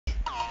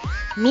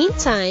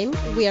Meantime,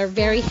 we are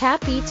very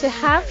happy to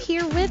have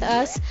here with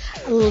us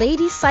a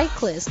lady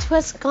cyclist who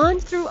has gone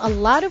through a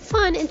lot of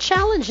fun and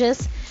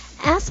challenges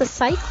as a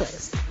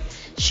cyclist.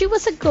 She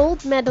was a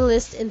gold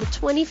medalist in the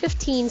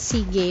 2015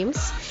 SEA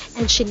Games,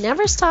 and she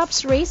never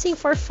stops racing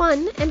for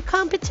fun and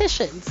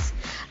competitions.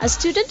 A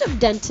student of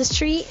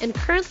dentistry and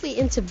currently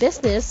into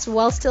business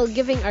while still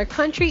giving our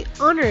country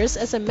honors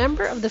as a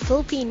member of the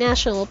Philippine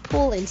National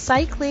Pool in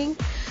cycling,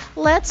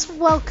 let's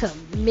welcome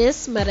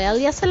Miss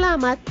Marella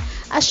Salamat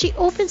as she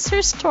opens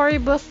her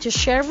storybook to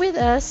share with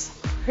us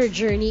her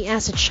journey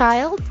as a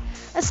child,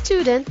 a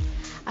student,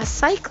 a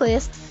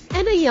cyclist,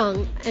 and a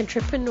young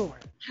entrepreneur.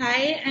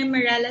 Hi, I'm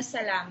Marella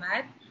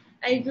Salamat.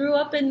 I grew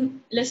up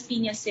in Las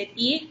Piñas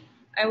City.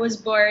 I was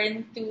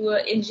born to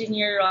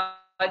Engineer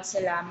Rod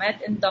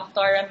Salamat and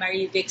Dr.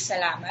 Marivic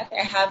Salamat.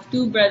 I have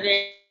two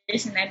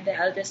brothers and I'm the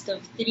eldest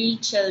of three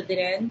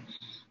children.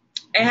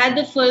 I had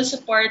the full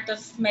support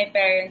of my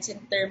parents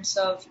in terms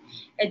of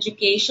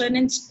education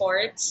and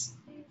sports.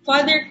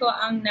 Father ko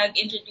ang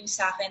nag-introduce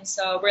sa akin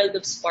sa world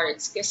of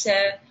sports kasi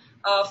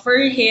for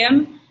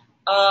him,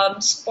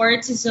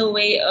 sports is a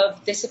way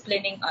of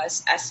disciplining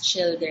us as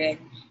children.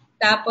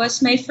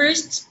 Tapos, my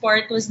first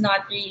sport was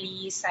not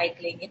really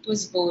cycling. It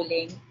was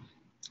bowling.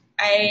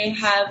 I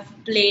have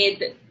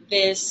played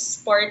this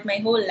sport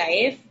my whole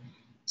life.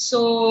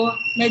 So,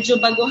 medyo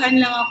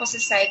baguhan lang ako sa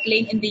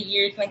cycling in the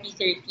year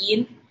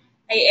 2013.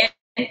 I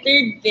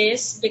entered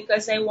this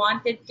because I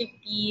wanted to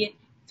be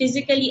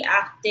physically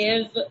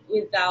active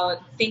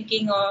without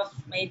thinking of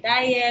my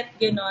diet,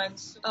 ganon.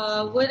 So,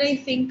 what I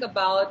think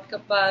about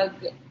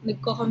kapag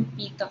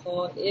nagko-compete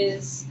ako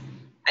is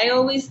I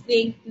always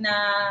think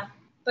na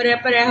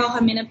pare-pareho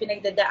kami ng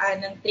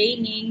pinagdadaan ng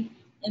training,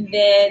 and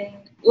then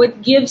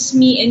what gives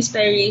me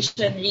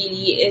inspiration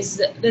really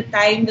is the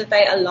time that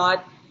I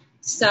allot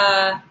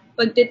sa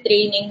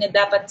pagte-training na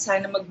dapat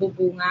sana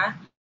magbubunga.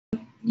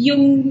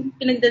 Yung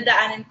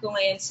pinagdadaanan ko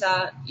ngayon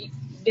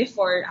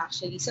before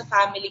actually, sa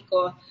family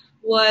ko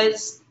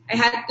was I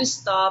had to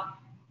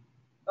stop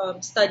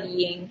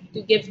studying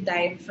to give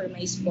time for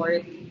my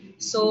sport.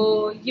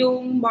 So,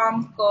 yung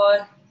mom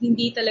ko,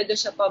 hindi talaga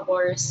siya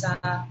pabor sa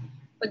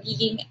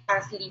pagiging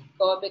athlete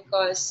ko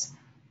because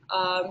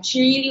she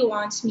really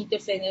wants me to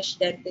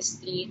finish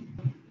dentistry.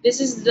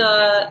 This is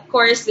the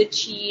course that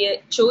she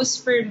chose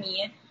for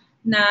me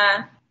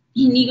na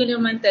hindi ko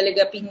naman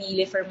talaga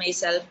pinili for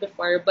myself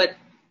before, but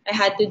I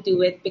had to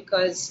do it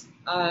because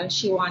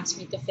she wants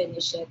me to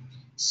finish it.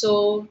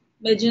 So,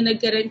 medyo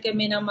nagkaroon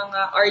kami ng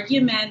mga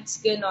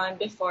arguments, gano'n,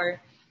 before.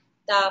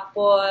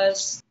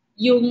 Tapos,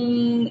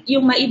 yung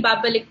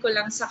maibabalik ko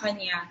lang sa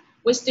kanya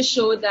was to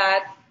show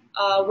that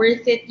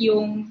worth it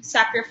yung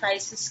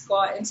sacrifices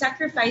ko and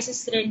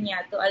sacrifices rin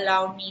niya to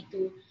allow me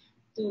to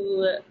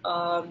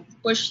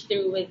push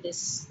through with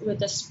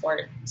the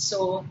sport.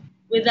 So,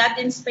 with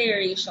that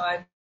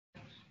inspiration,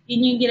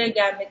 yun yung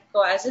ginagamit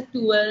ko as a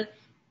tool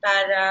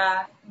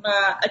para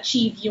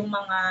ma-achieve yung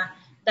mga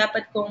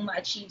dapat kong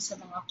ma-achieve sa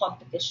mga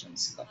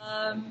competitions ko.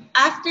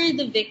 After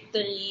the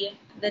victory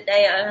that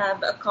I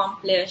have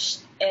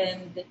accomplished,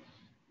 and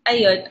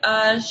ayun,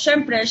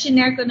 syempre,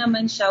 shinare ko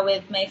naman siya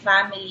with my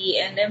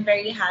family, and I'm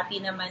very happy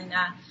naman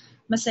na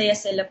masaya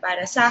sila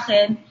para sa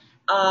akin.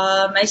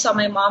 I saw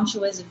my mom, she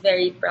was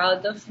very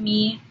proud of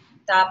me.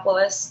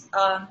 Tapos,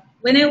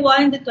 when I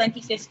won the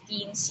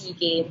 2015 SEA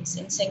Games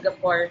in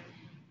Singapore,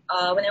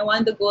 when I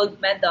won the gold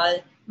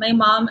medal, my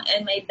mom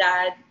and my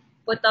dad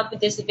put up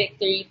this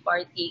victory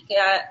party.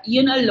 Kaya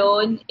yun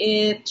alone,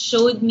 it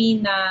showed me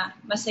na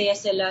masaya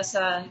sila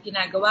sa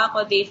ginagawa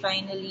ko. They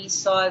finally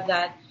saw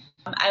that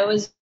I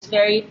was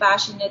very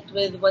passionate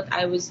with what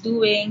I was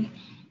doing.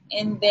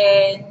 And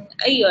then,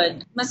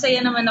 ayun,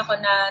 masaya naman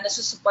ako na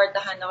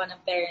nasusuportahan ako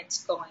ng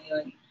parents ko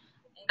ngayon.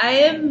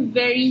 I am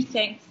very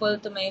thankful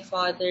to my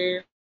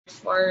father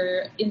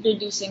for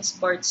introducing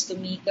sports to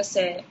me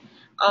kasi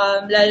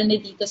lalo na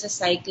dito sa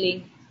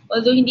cycling.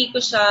 Although hindi ko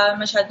siya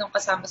masyadong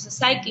kasama sa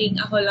cycling,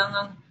 ako lang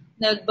ang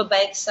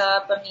nagbabike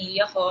sa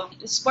pamilya ko.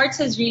 Sports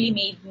has really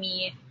made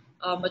me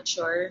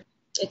mature.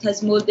 It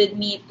has molded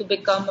me to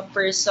become a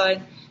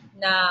person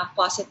na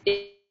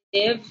positive.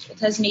 It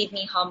has made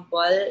me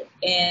humble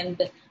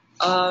and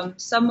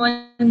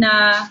someone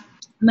na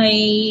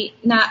may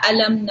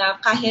alam na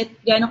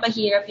kahit gaano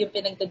kahirap yung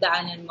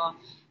pinagdadaanan mo,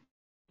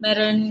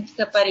 meron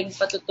ka pa rin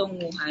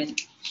patutunguhan.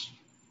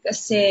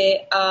 Kasi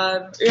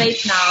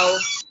right now,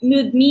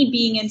 with me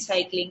being in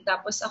cycling,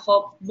 tapos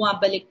ako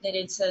bumabalik na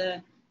rin sa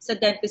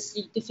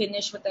dentistry to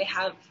finish what I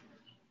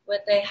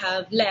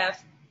have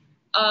left.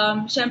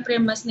 Syempre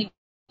mas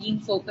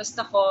naging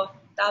focused ako.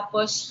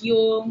 Tapos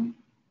yung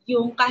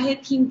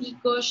kahit hindi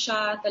ko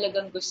siya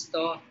talagang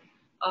gusto,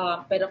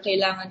 pero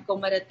kailangan kong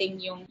marating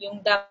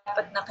yung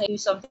dapat na do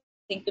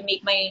something to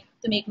make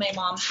my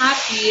mom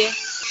happy.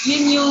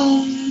 Yun yung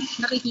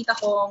nakikita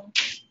kong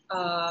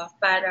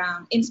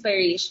parang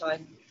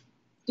inspiration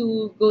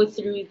to go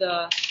through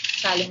the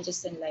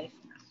challenges in life.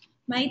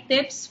 My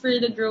tips for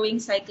the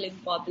growing cycling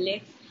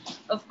public,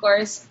 Of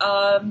course,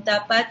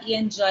 dapat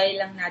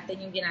i-enjoy lang natin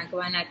yung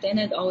ginagawa natin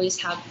and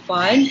always have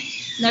fun.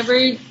 Never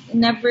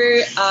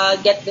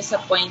get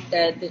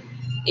disappointed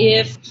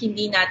if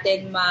hindi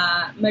natin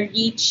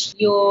ma-reach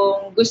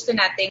yung gusto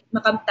nating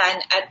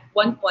makamtan at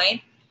one point.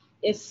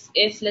 If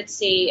let's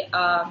say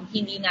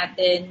hindi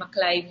natin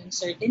maklimb yung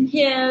certain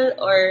hill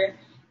or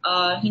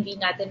hindi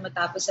natin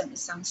matapos ang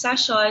isang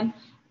session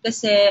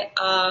kasi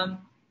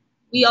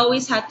we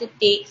always have to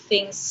take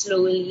things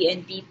slowly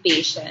and be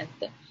patient.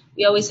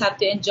 We always have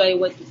to enjoy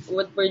what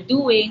we're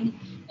doing,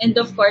 and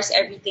of course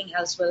everything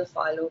else will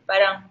follow.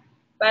 Parang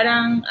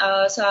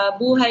sa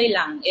buhay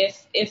lang,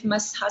 if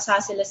mas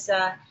hasa sila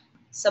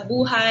sa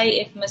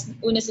buhay, if mas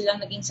una silang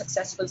naging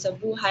successful sa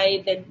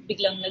buhay, then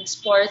biglang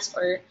nag-sports,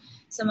 or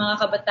sa mga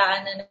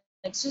kabataan na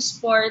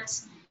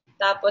nagsusports,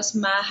 tapos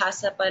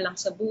mahasa pa lang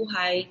sa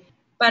buhay,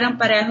 parang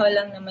pareho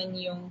lang naman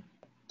yung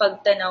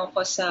pagtanaw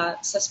ko sa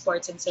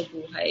sports and sa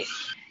buhay.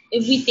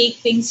 If we take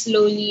things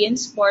slowly in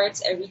sports,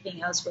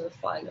 everything else will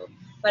follow.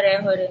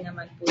 Pareho rin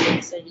naman po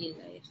yun sa real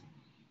life.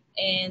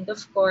 And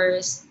of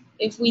course,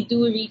 if we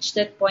do reach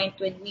that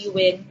point when we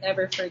win,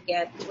 never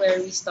forget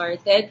where we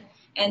started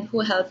and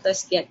who helped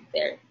us get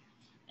there.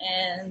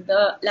 And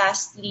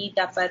lastly,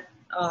 dapat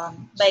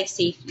bike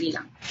safely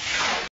lang.